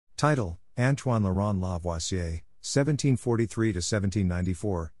Title: Antoine Laurent Lavoisier,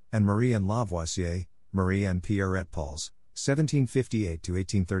 1743–1794, and Marie-Anne Lavoisier, Marie-Anne Pierrette Pauls,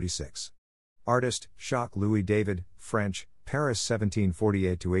 1758–1836. Artist: Jacques Louis David, French, Paris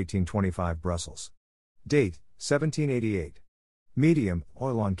 1748–1825 Brussels. Date: 1788. Medium: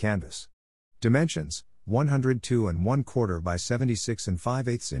 oil on canvas. Dimensions: 102 1/4 by 76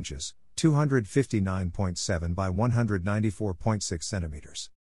 5/8 inches, 259.7 by 194.6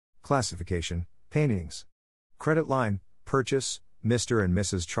 centimeters. Classification: paintings. Credit line: purchase, Mr. and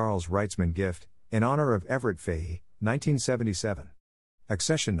Mrs. Charles Wrightsman gift, in honor of Everett Fahey, 1977.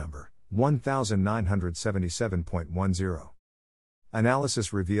 Accession number: 1977.10.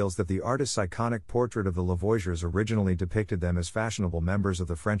 Analysis reveals that the artist's iconic portrait of the Lavoisiers originally depicted them as fashionable members of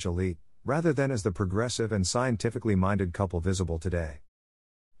the French elite, rather than as the progressive and scientifically minded couple visible today.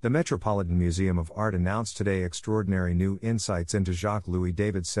 The Metropolitan Museum of Art announced today extraordinary new insights into Jacques Louis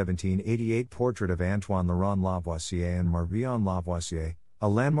David's 1788 portrait of Antoine Laurent Lavoisier and Marie-Anne Lavoisier, a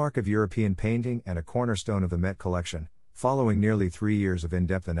landmark of European painting and a cornerstone of the Met collection, following nearly 3 years of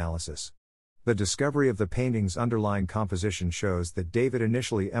in-depth analysis. The discovery of the painting's underlying composition shows that David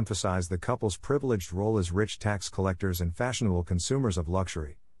initially emphasized the couple's privileged role as rich tax collectors and fashionable consumers of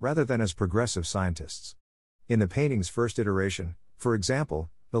luxury, rather than as progressive scientists. In the painting's first iteration, for example,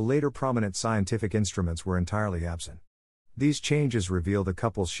 the later prominent scientific instruments were entirely absent. These changes reveal the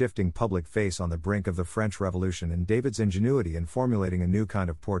couple's shifting public face on the brink of the French Revolution and David's ingenuity in formulating a new kind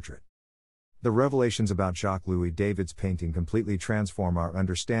of portrait. The revelations about Jacques Louis David's painting completely transform our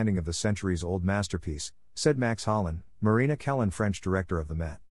understanding of the centuries-old masterpiece, said Max Holland, Marina Kellen, French director of the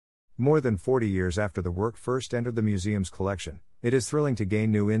Met. More than 40 years after the work first entered the museum's collection, it is thrilling to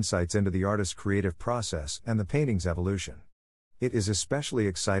gain new insights into the artist's creative process and the painting's evolution. It is especially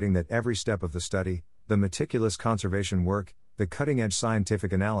exciting that every step of the study, the meticulous conservation work, the cutting-edge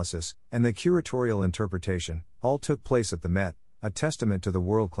scientific analysis, and the curatorial interpretation, all took place at the Met, a testament to the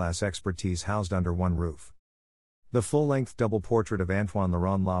world-class expertise housed under one roof. The full-length double portrait of Antoine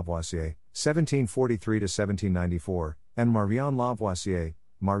Laurent Lavoisier, 1743–1794, and Marie-Anne Lavoisier,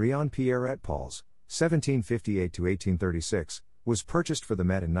 Marie-Anne Pierrette Pauls, 1758–1836, was purchased for the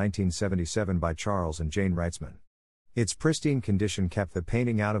Met in 1977 by Charles and Jane Wrightsman. Its pristine condition kept the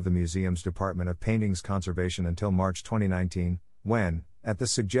painting out of the museum's Department of Paintings Conservation until March 2019, when, at the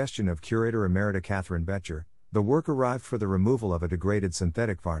suggestion of Curator Emerita Catherine Betcher, the work arrived for the removal of a degraded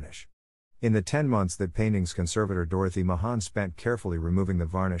synthetic varnish. In the 10 months that painting's conservator Dorothy Mahan spent carefully removing the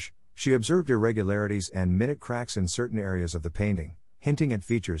varnish, she observed irregularities and minute cracks in certain areas of the painting, hinting at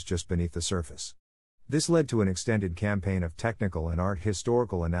features just beneath the surface. This led to an extended campaign of technical and art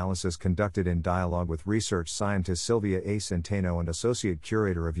historical analysis conducted in dialogue with research scientist Sylvia A. Centeno and Associate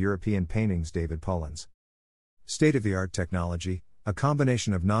Curator of European Paintings David Pullins. State-of-the-art technology, a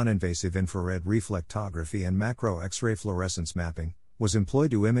combination of non-invasive infrared reflectography and macro X-ray fluorescence mapping, was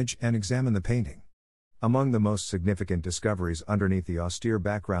employed to image and examine the painting. Among the most significant discoveries underneath the austere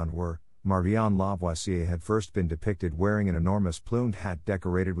background were, Marie-Anne Lavoisier had first been depicted wearing an enormous plumed hat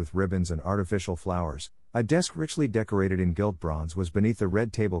decorated with ribbons and artificial flowers, a desk richly decorated in gilt bronze was beneath the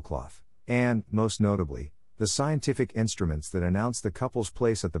red tablecloth, and, most notably, the scientific instruments that announced the couple's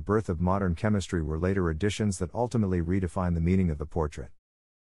place at the birth of modern chemistry were later additions that ultimately redefined the meaning of the portrait.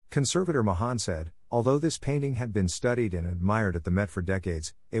 Conservator Mahan said, although this painting had been studied and admired at the Met for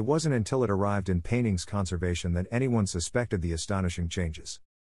decades, it wasn't until it arrived in paintings conservation that anyone suspected the astonishing changes.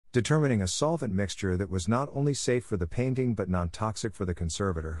 Determining a solvent mixture that was not only safe for the painting but non-toxic for the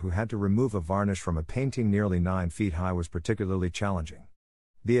conservator who had to remove a varnish from a painting nearly 9 feet high was particularly challenging.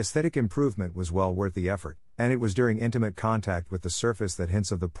 The aesthetic improvement was well worth the effort, and it was during intimate contact with the surface that hints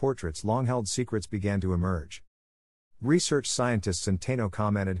of the portrait's long-held secrets began to emerge. Research scientist Centeno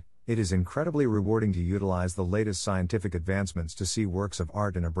commented, "It is incredibly rewarding to utilize the latest scientific advancements to see works of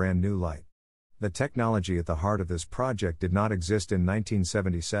art in a brand new light." The technology at the heart of this project did not exist in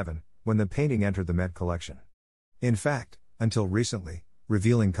 1977, when the painting entered the Met collection. In fact, until recently,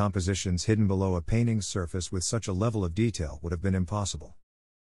 revealing compositions hidden below a painting's surface with such a level of detail would have been impossible.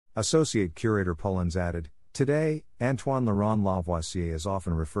 Associate Curator Pullins added, "Today, Antoine Laurent Lavoisier is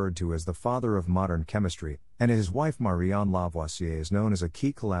often referred to as the father of modern chemistry, and his wife Marie-Anne Lavoisier is known as a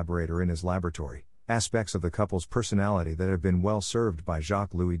key collaborator in his laboratory, aspects of the couple's personality that have been well served by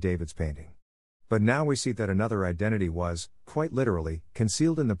Jacques Louis David's painting. But now we see that another identity was, quite literally,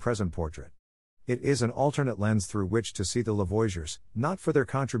 concealed in the present portrait. It is an alternate lens through which to see the Lavoisiers, not for their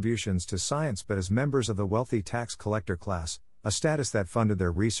contributions to science but as members of the wealthy tax collector class, a status that funded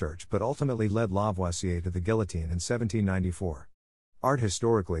their research but ultimately led Lavoisier to the guillotine in 1794. Art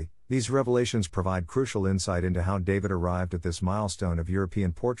historically, These revelations provide crucial insight into how David arrived at this milestone of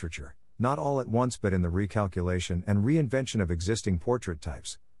European portraiture, not all at once but in the recalculation and reinvention of existing portrait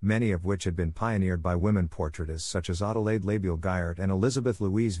types, many of which had been pioneered by women portraitists such as Adelaide Labial-Guillart and Elizabeth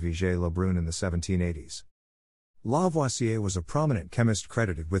Louise Vigée-Lebrun in the 1780s. Lavoisier was a prominent chemist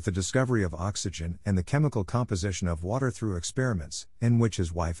credited with the discovery of oxygen and the chemical composition of water through experiments, in which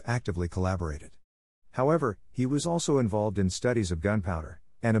his wife actively collaborated. However, he was also involved in studies of gunpowder,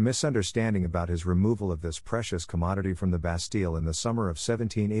 and a misunderstanding about his removal of this precious commodity from the Bastille in the summer of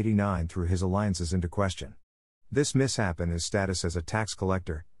 1789 threw his alliances into question. This mishap and his status as a tax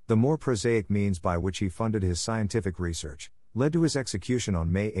collector, the more prosaic means by which he funded his scientific research, led to his execution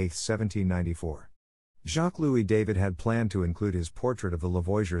on May 8, 1794. Jacques-Louis David had planned to include his portrait of the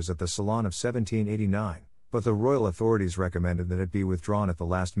Lavoisiers at the Salon of 1789, but the royal authorities recommended that it be withdrawn at the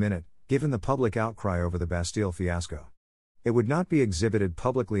last minute, given the public outcry over the Bastille fiasco. It would not be exhibited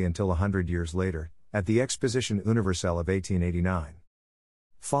publicly until 100 years later, at the Exposition Universelle of 1889.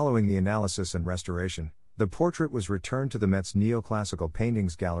 Following the analysis and restoration, the portrait was returned to the Met's Neoclassical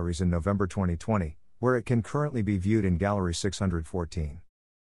Paintings Galleries in November 2020, where it can currently be viewed in Gallery 614.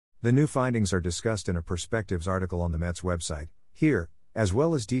 The new findings are discussed in a Perspectives article on the Met's website, here, as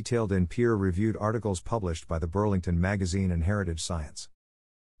well as detailed in peer-reviewed articles published by the Burlington Magazine and Heritage Science.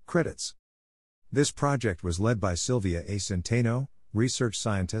 Credits. This project was led by Sylvia A. Centeno, Research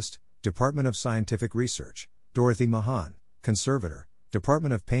Scientist, Department of Scientific Research, Dorothy Mahan, Conservator,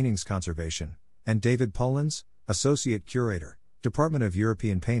 Department of Paintings Conservation, and David Pullins, Associate Curator, Department of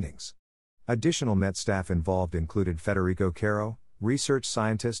European Paintings. Additional Met staff involved included Federico Caro, Research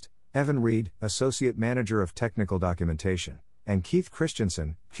Scientist, Evan Reed, Associate Manager of Technical Documentation, and Keith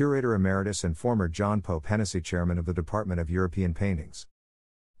Christensen, Curator Emeritus and former John Pope Hennessy Chairman of the Department of European Paintings.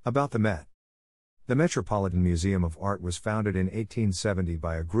 About the Met. The Metropolitan Museum of Art was founded in 1870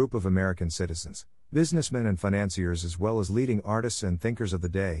 by a group of American citizens, businessmen and financiers as well as leading artists and thinkers of the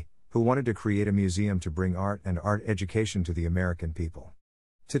day, who wanted to create a museum to bring art and art education to the American people.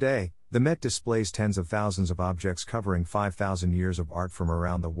 Today, the Met displays tens of thousands of objects covering 5,000 years of art from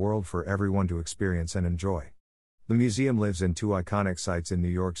around the world for everyone to experience and enjoy. The museum lives in two iconic sites in New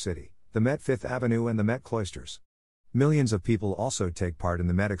York City, the Met Fifth Avenue and the Met Cloisters. Millions of people also take part in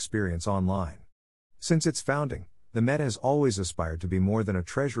the Met experience online. Since its founding, the Met has always aspired to be more than a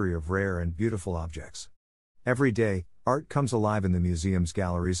treasury of rare and beautiful objects. Every day, art comes alive in the museum's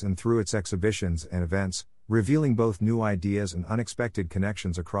galleries and through its exhibitions and events, revealing both new ideas and unexpected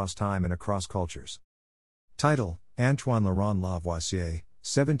connections across time and across cultures. Title: Antoine Laurent Lavoisier,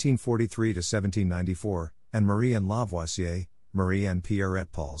 1743–1794, and Marie-Anne Lavoisier, Marie-Anne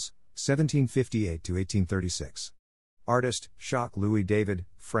Pierrette Pauls, 1758–1836. Artist: Jacques-Louis David,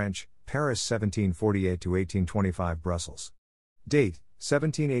 French, Paris 1748–1825 Brussels. Date: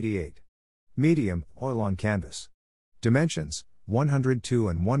 1788. Medium: oil on canvas. Dimensions: 102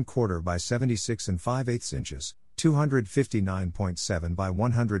 1/4 by 76 5/8 inches, 259.7 by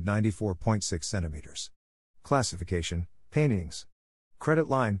 194.6 centimeters. Classification: paintings. Credit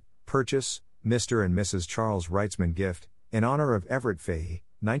line: purchase, Mr. and Mrs. Charles Wrightsman gift, in honor of Everett Fahey,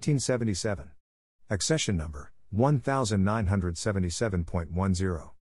 1977. Accession number: 1977.10.